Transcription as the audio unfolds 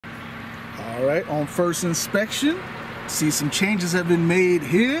All right, on first inspection, see some changes have been made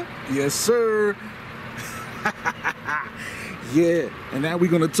here. Yes, sir. Yeah, and now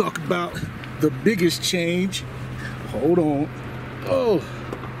we're gonna talk about the biggest change. Hold on. Oh.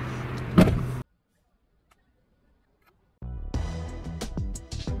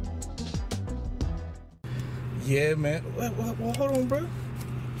 Yeah, man. Well, hold on, bro.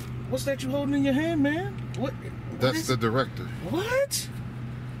 What's that you holding in your hand, man? What That's the director. What?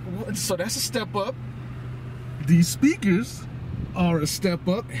 So that's a step up. These speakers are a step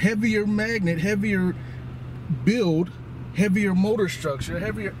up. Heavier magnet, heavier build, heavier motor structure,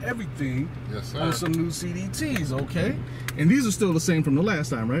 heavier everything. Yes, sir. On some new CDTs, okay? And these are still the same from the last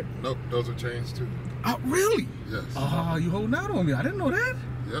time, right? Nope, those are changed too. Oh, really? Yes. Oh, you holding out on me. I didn't know that.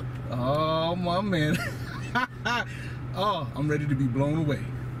 Yep. Oh, my man. Oh, I'm ready to be blown away.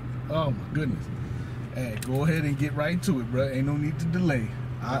 Oh, my goodness. Hey, go ahead and get right to it, bro. Ain't no need to delay.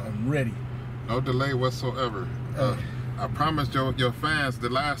 I am ready. No delay whatsoever. I promised your fans the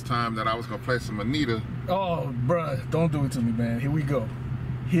last time that I was gonna play some Anita. Oh, bruh, don't do it to me, man. Here we go.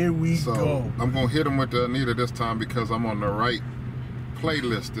 Here we go. I'm gonna hit them with the Anita this time because I'm on the right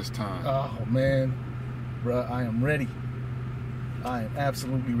playlist this time. Oh, man. Bruh, I am ready. I am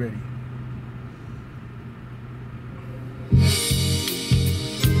absolutely ready.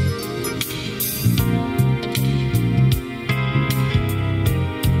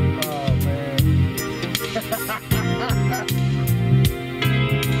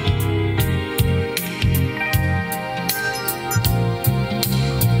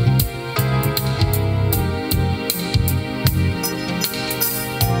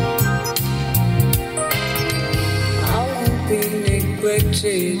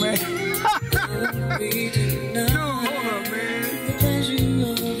 Man. Dude, hold up, man.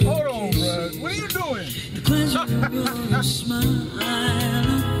 Hold on, bro. What are you doing?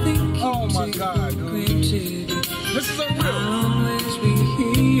 Oh my God, dude. This is unreal. I'll always be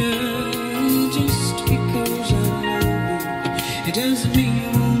here just because I love you. It doesn't mean you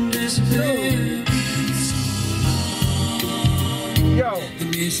won't disappear. Yo. I'm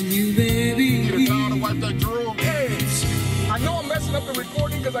missing you, baby. Get a towel to wipe that drool. Hey. I know I'm messing up the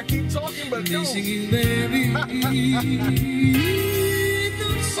recording because I keep talking, but no. Missing you, baby.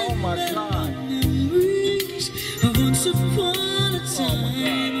 Oh my God. Once upon a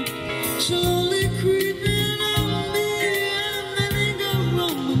time, slowly creeping on me, and then they go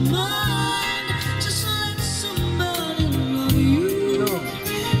on my mind. Just like somebody love you. No.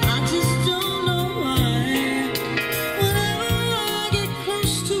 I just don't know why. Whenever I get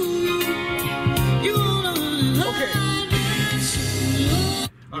close to you, you wanna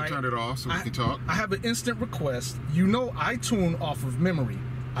Okay. Turn it off so we can talk. I have an instant request. You know I tune off of memory.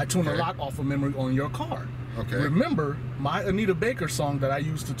 I tune a lot off of memory on your car. Okay. Remember, my Anita Baker song that I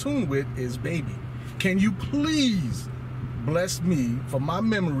used to tune with is Baby. Can you please bless me for my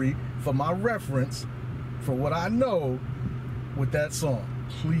memory, for my reference, for what I know with that song?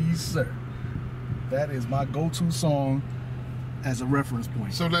 Please, sir. That is my go-to song as a reference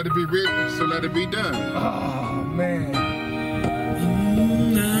point. So let it be written, so let it be done. Oh, man.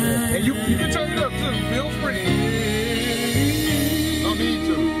 And you can turn it up too, feel free. No need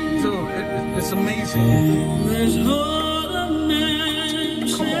to. Dude, it's amazing. Come on, man.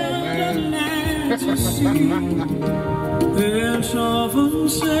 It's often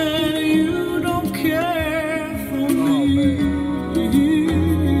said you don't care for me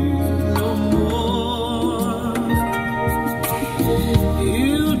no more.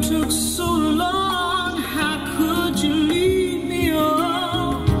 You took so long, how could you leave me on?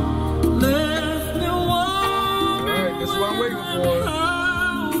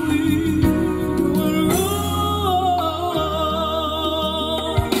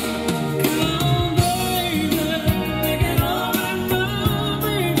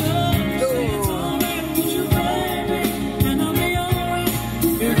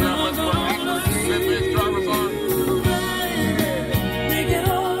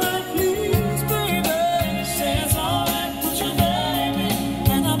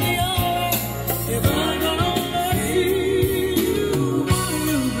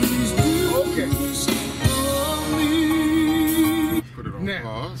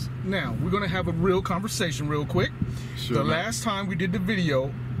 Now, we're going to have a real conversation real quick. Sure. The last time we did the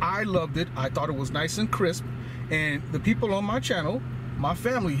video, I loved it. I thought it was nice and crisp. And the people on my channel, my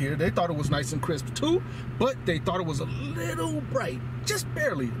family here, they thought it was nice and crisp too, but they thought it was a little bright. Just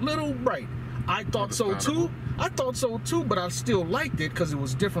barely, little bright. I thought so too. I thought so too, but I still liked it because it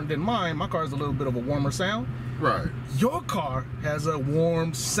was different than mine. My car is a little bit of a warmer sound. Right. Your car has a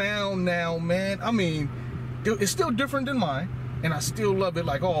warm sound now, man. I mean, it's still different than mine. and I still love it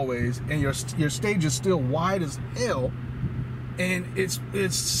like always. And your stage is still wide as hell, and it's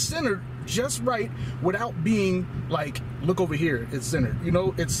centered just right without being like, look over here, it's centered. You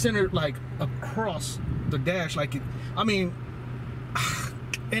know, it's centered like across the dash, like it. I mean,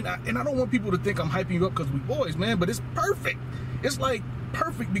 and I don't want people to think I'm hyping you up because we boys, man, but it's perfect. It's like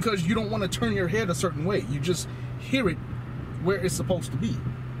perfect because you don't want to turn your head a certain way. You just hear it where it's supposed to be.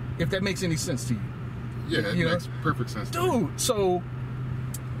 If that makes any sense to you. Yeah, it makes perfect sense to me. Dude, so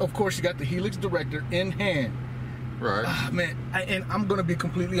of course you got the Helix Director in hand. Right. Man, and I'm gonna be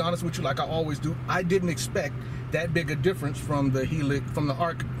completely honest with you, like I always do. I didn't expect that big a difference from the Helix, from the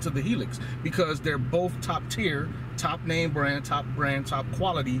Arc to the Helix, because they're both top tier, top name brand, top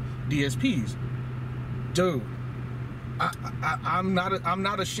quality DSPs. Dude, I'm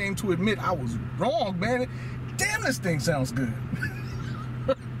not ashamed to admit I was wrong, man. Damn, this thing sounds good.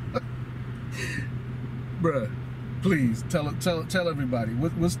 Bruh, please tell everybody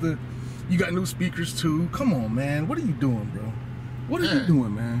what's the. You got new speakers too. Come on, man. What are you doing, bro? What are you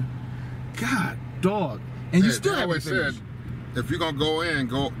doing, man? God, dog. And you still always said, if you're gonna go in,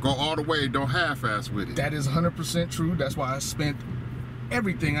 go all the way. Don't half-ass with it. That is 100% true. That's why I spent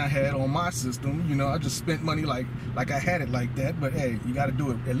everything I had on my system. You know, I just spent money like I had it like that. But hey, you got to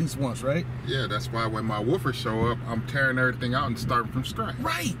do it at least once, right? Yeah, that's why when my woofers show up, I'm tearing everything out and starting from scratch.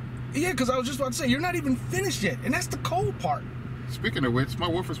 Right. Yeah, because I was just about to say, you're not even finished yet, and that's the cold part. Speaking of which, my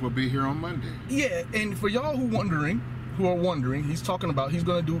woofers will be here on Monday. Yeah, and for y'all who are wondering, he's talking about he's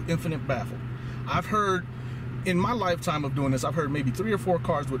going to do infinite baffle. I've heard, in my lifetime of doing this, I've heard maybe 3 or 4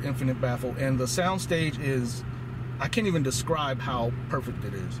 cars with infinite baffle, and the sound stage is, I can't even describe how perfect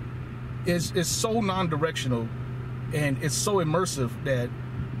it is. It's so non-directional, and it's so immersive that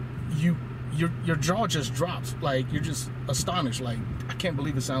your jaw just drops. Like, you're just astonished. Like, I can't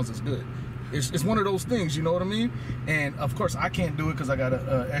believe it sounds as good. It's one of those things, you know what I mean? And of course I can't do it because I got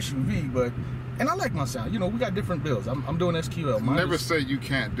a SUV, and I like my sound. You know, we got different builds. I'm doing SQL. Never say you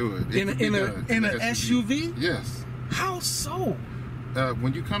can't do it. In an SUV? Yes. How so?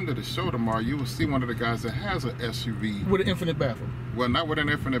 When you come to the show tomorrow, you will see one of the guys that has an SUV with an infinite baffle. Well, not with an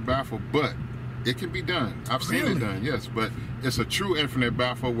infinite baffle, but it can be done. I've seen it done, yes. But it's a true infinite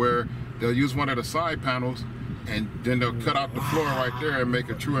baffle where they'll use one of the side panels, and then they'll cut out the floor right there and make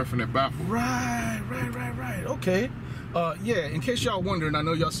a true infinite baffle. Right. Okay. Yeah, in case y'all wondering, I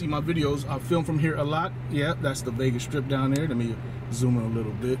know y'all see my videos. I film from here a lot. Yeah, that's the Vegas Strip down there. Let me zoom in a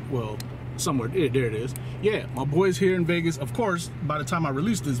little bit. Well, somewhere. There it is. Yeah, my boy's here in Vegas. Of course, by the time I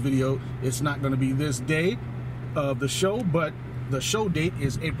release this video, it's not going to be this day of the show, but the show date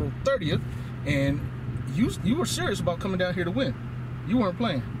is April 30th. And you were serious about coming down here to win. You weren't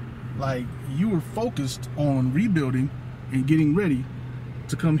playing. Like, you were focused on rebuilding and getting ready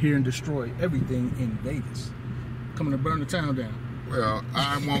to come here and destroy everything in Vegas. Coming to burn the town down. Well,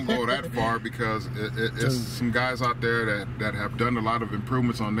 I won't go that far because it's some guys out there that have done a lot of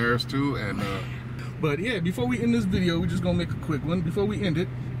improvements on theirs too. And but yeah, before we end this video, we're just gonna make a quick one. Before we end it,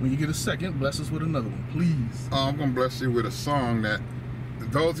 when you get a second, bless us with another one, please. I'm gonna bless you with a song that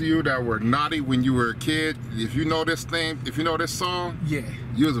those of you that were naughty when you were a kid, if you know this thing, if you know this song, yeah,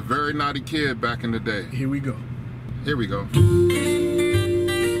 you was a very naughty kid back in the day. Here we go. Here we go.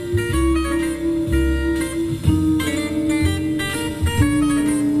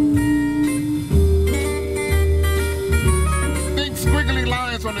 Big squiggly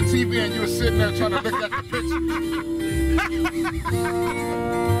lines on the TV and you were sitting there trying to look at the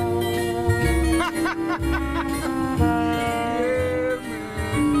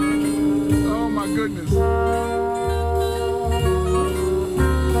Oh my goodness.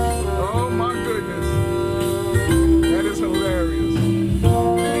 Oh my goodness. That is hilarious.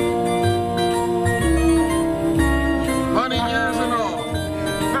 Honey years and all.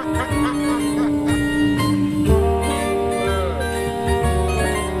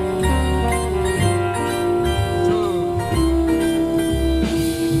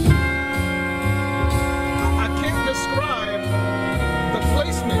 I can't describe the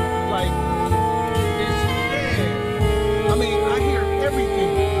placement. Like, it's, man. I mean, I hear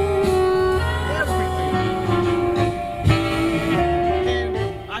everything. And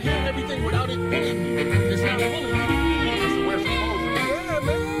I hear everything without it being. It's not fully. That's the way it's supposed to be. Yeah,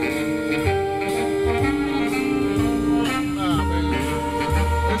 man. Ah, man.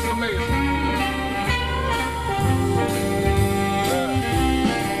 It's amazing.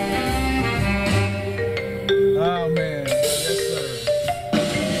 Oh, man. Yes, sir.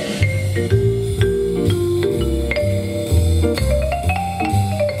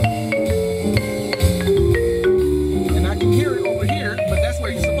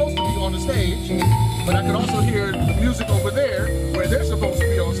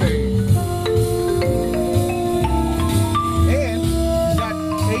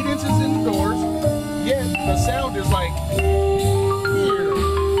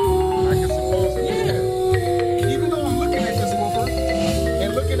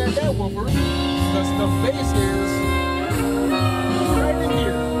 get that woofer. The bass is right in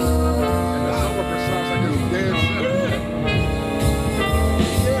here. And the subwoofer sounds like it's dead center.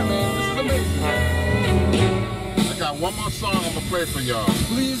 Yeah, man, this is amazing. I got one more song I'm gonna play for y'all.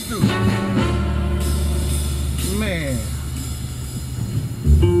 Please do. Man.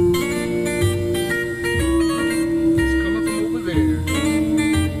 It's coming from over there.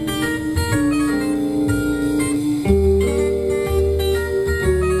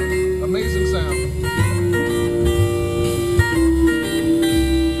 Amazing sound.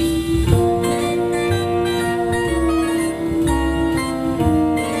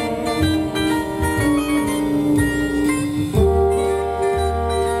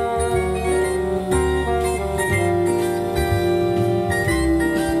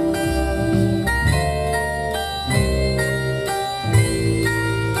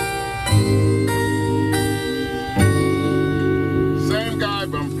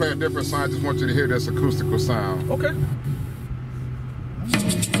 Different sound. I just want you to hear this acoustical sound. Okay.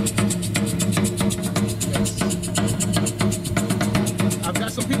 I've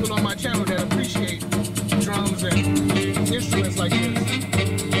got some people on my channel that appreciate drums and instruments like this.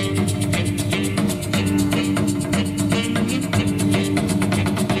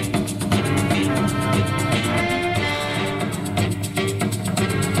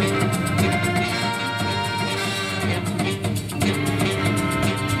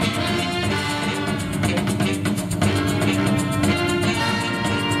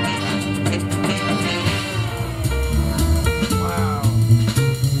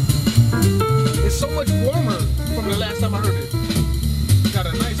 Time I heard it. Got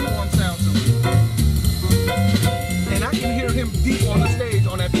a nice warm sound to it. And I can hear him deep on the stage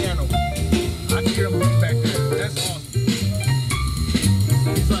on that piano. I can hear him deep back there. That's awesome.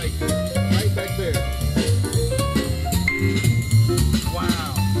 He's like right back there. Wow.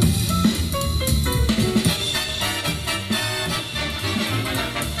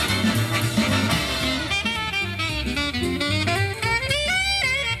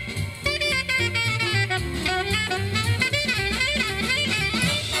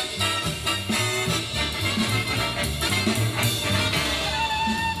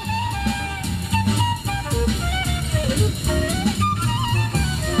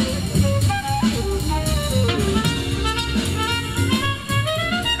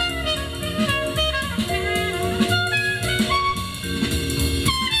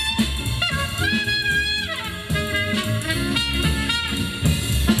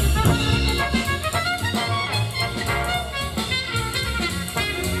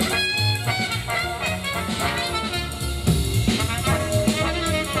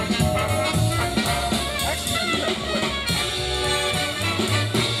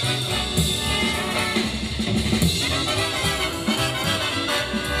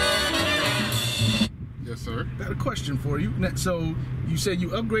 Got a question for you. So you said you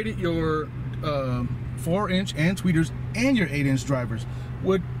upgraded your 4-inch and tweeters and your 8-inch drivers.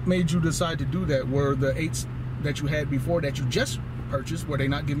 What made you decide to do that? Were the 8s that you had before that you just purchased, were they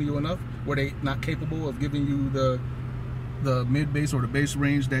not giving you enough? Were they not capable of giving you the mid bass or the bass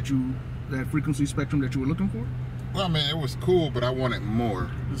range that frequency spectrum that you were looking for? Well, I mean, it was cool, but I wanted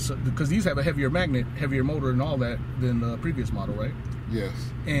more. So, because these have a heavier magnet, heavier motor and all that than the previous model, right? Yes.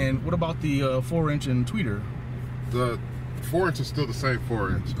 And what about the 4-inch and tweeter? The 4-inch is still the same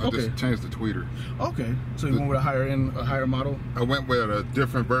 4-inch. I just changed the tweeter. Okay. So you went with a higher model? I went with a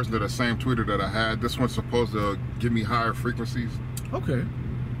different version of the same tweeter that I had. This one's supposed to give me higher frequencies. Okay.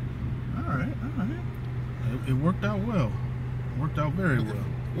 All right. It worked out well. It worked out very well.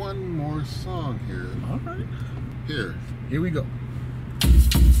 One more song here. All right. Here we go.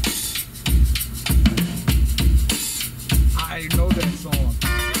 I know that song.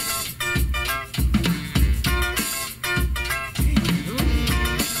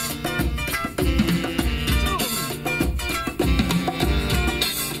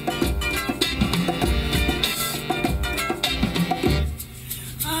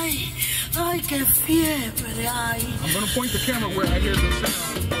 Ay, qué fiebre hay. I'm gonna point the camera where I hear the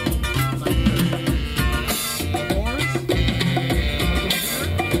sound. Like the horns.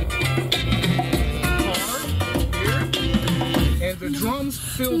 Here. And the drums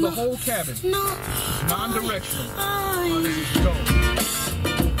fill the whole cabin. No. Non-directional. Ay. This is dope.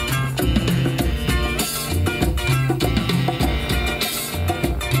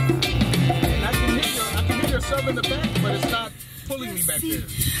 And I can hear your sub in the back, but it's not pulling me back there.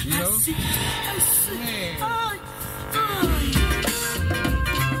 You know? Man. Ay.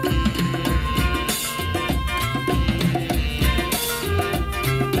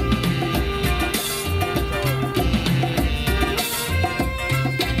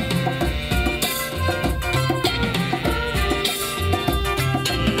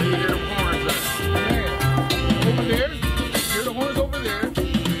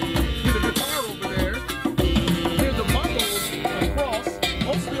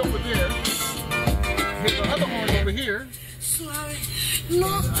 here. Suave. No.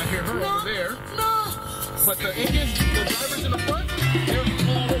 I hear her no, over there. No. But the engines, the drivers in the front, they're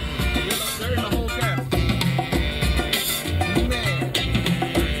all over. They're in the whole cab. Man.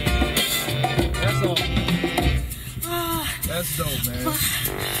 That's all. That's dope, man.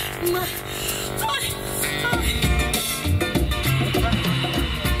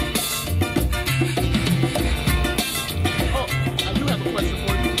 Oh, I do have a question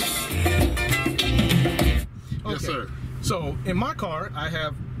for you. Okay. Yes, sir. So in my car, I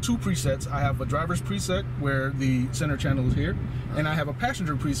have two presets. I have a driver's preset where the center channel is here, and I have a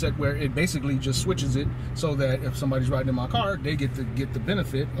passenger preset where it basically just switches it so that if somebody's riding in my car, they get the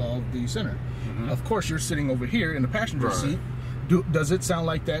benefit of the center. Of course, you're sitting over here in the passenger seat. Does it sound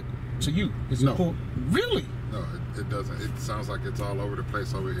like that to you? Is it cool? Really? No, it doesn't. It sounds like it's all over the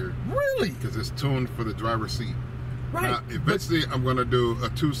place over here. Really? Because it's tuned for the driver's seat. Right. Now, eventually, I'm going to do a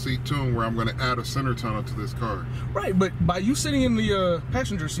 2-seat tune where I'm going to add a center tunnel to this car. Right, but by you sitting in the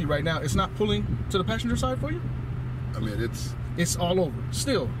passenger seat right now, it's not pulling to the passenger side for you? I mean, It's all over,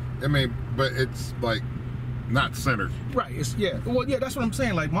 still. I mean, but it's like not centered. Right, well, yeah, that's what I'm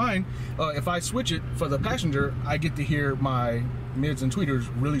saying. Like mine, if I switch it for the passenger, I get to hear my mids and tweeters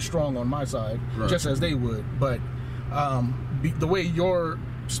really strong on my side, just as they would. But the way your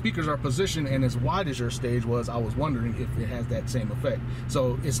speakers are positioned and as wide as your stage was, I was wondering if it has that same effect.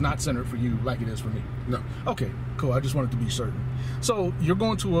 So it's not centered for you like it is for me. No. Okay, cool. I just wanted to be certain. So you're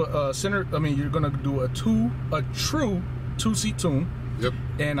going to a center. I mean, you're going to do a true 2-seat tune. Yep.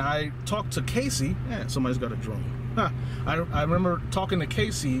 And I talked to Casey. Somebody's got a drone. I remember talking to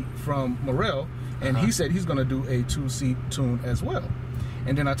Casey from Morel, and he said he's going to do a 2-seat tune as well.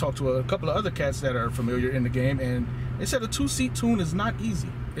 And then I talked to a couple of other cats that are familiar in the game, and they said a 2-seat tune is not easy.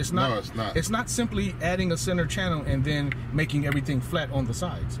 It's not. No, it's not. It's not simply adding a center channel and then making everything flat on the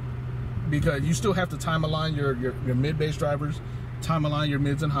sides, because you still have to time align your mid bass drivers, time align your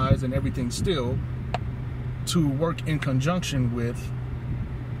mids and highs, and everything still to work in conjunction with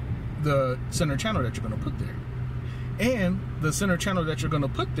the center channel that you're going to put there. And the center channel that you're going to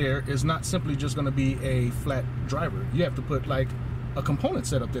put there is not simply just going to be a flat driver. You have to put like a component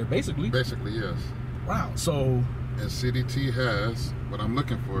set up there, basically. Basically, yes. Wow. So. And CDT has what I'm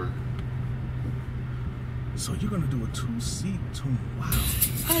looking for. So you're going to do a 2-seat tune. Wow.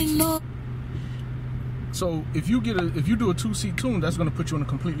 I know. So if you do a 2-seat tune, that's going to put you in a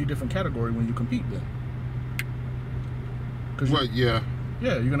completely different category when you compete then. Well, yeah.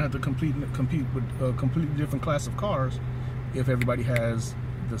 Yeah, you're gonna have to compete with a completely different class of cars if everybody has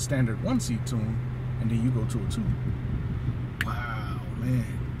the standard 1-seat tune, and then you go to a 2. Wow, man,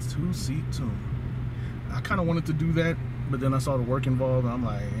 2-seat tune. I kind of wanted to do that, but then I saw the work involved, and I'm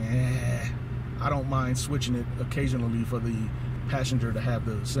like, I don't mind switching it occasionally for the passenger to have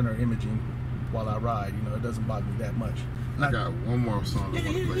the center imaging while I ride. You know, it doesn't bother me that much. And I got one more song I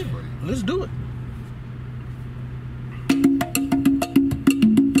want to play for you. Let's do it.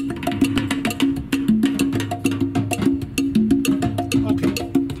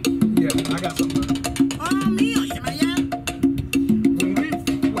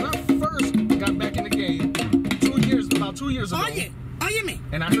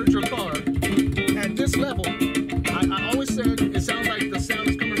 And I heard your car at this level. I always said it sounds like the sound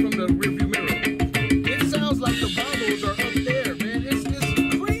is coming from the rearview mirror. It sounds like the vowels are up there, man. It's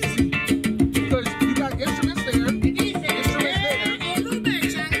crazy because you got instruments there,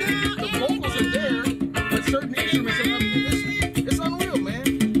 the vocals are there, but certain instruments are up there. It's unreal, man.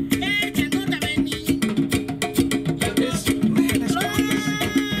 That's crazy.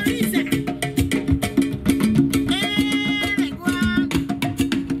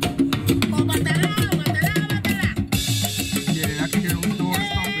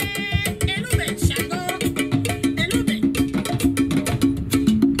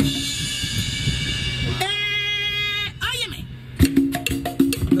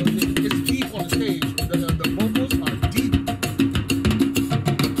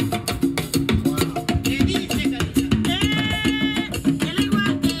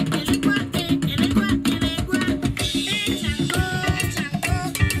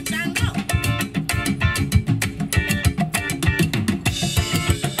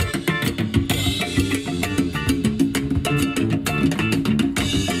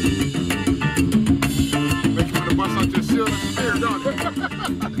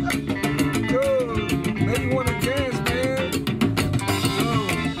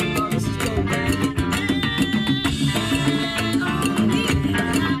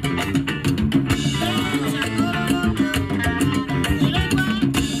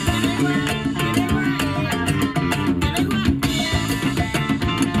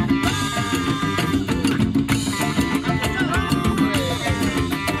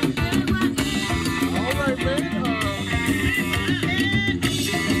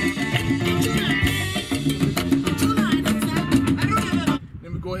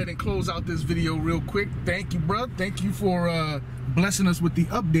 go ahead and close out this video real quick. Thank you, bro. Thank you for blessing us with the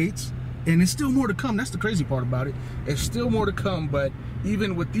updates. And there's still more to come. That's the crazy part about it. There's still more to come, but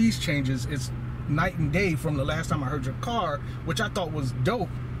even with these changes, it's night and day from the last time I heard your car, which I thought was dope.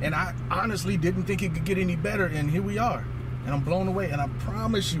 And I honestly didn't think it could get any better, and here we are. And I'm blown away, and I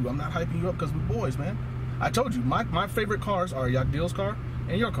promise you, I'm not hyping you up because we're boys, man. I told you, my favorite cars are Yadil's car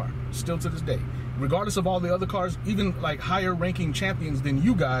and your car, still to this day. Regardless of all the other cars, even like higher ranking champions than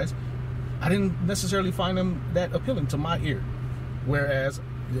you guys, I didn't necessarily find them that appealing to my ear. Whereas,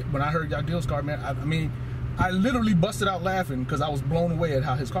 when I heard Yadil's car, man, I mean, I literally busted out laughing because I was blown away at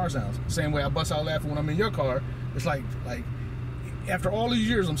how his car sounds. Same way I bust out laughing when I'm in your car. It's like after all these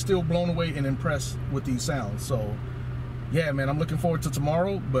years, I'm still blown away and impressed with these sounds. So, yeah, man, I'm looking forward to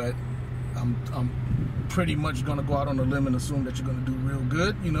tomorrow, but I'm pretty much gonna go out on a limb and assume that you're gonna do real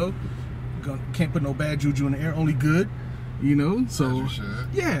good. You know, can't put no bad juju in the air, only good. You know, so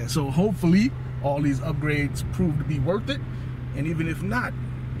yeah. So hopefully, all these upgrades prove to be worth it, and even if not,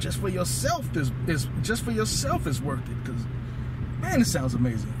 just for yourself, is worth it, because man, it sounds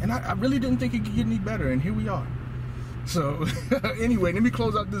amazing, and I really didn't think it could get any better, and here we are. So anyway, let me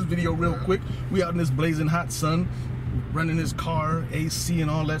close out this video real quick. We out in this blazing hot sun, running this car, AC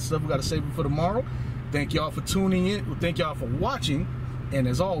and all that stuff. We got to save it for tomorrow. Thank y'all for tuning in. Thank y'all for watching, and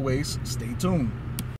as always, stay tuned.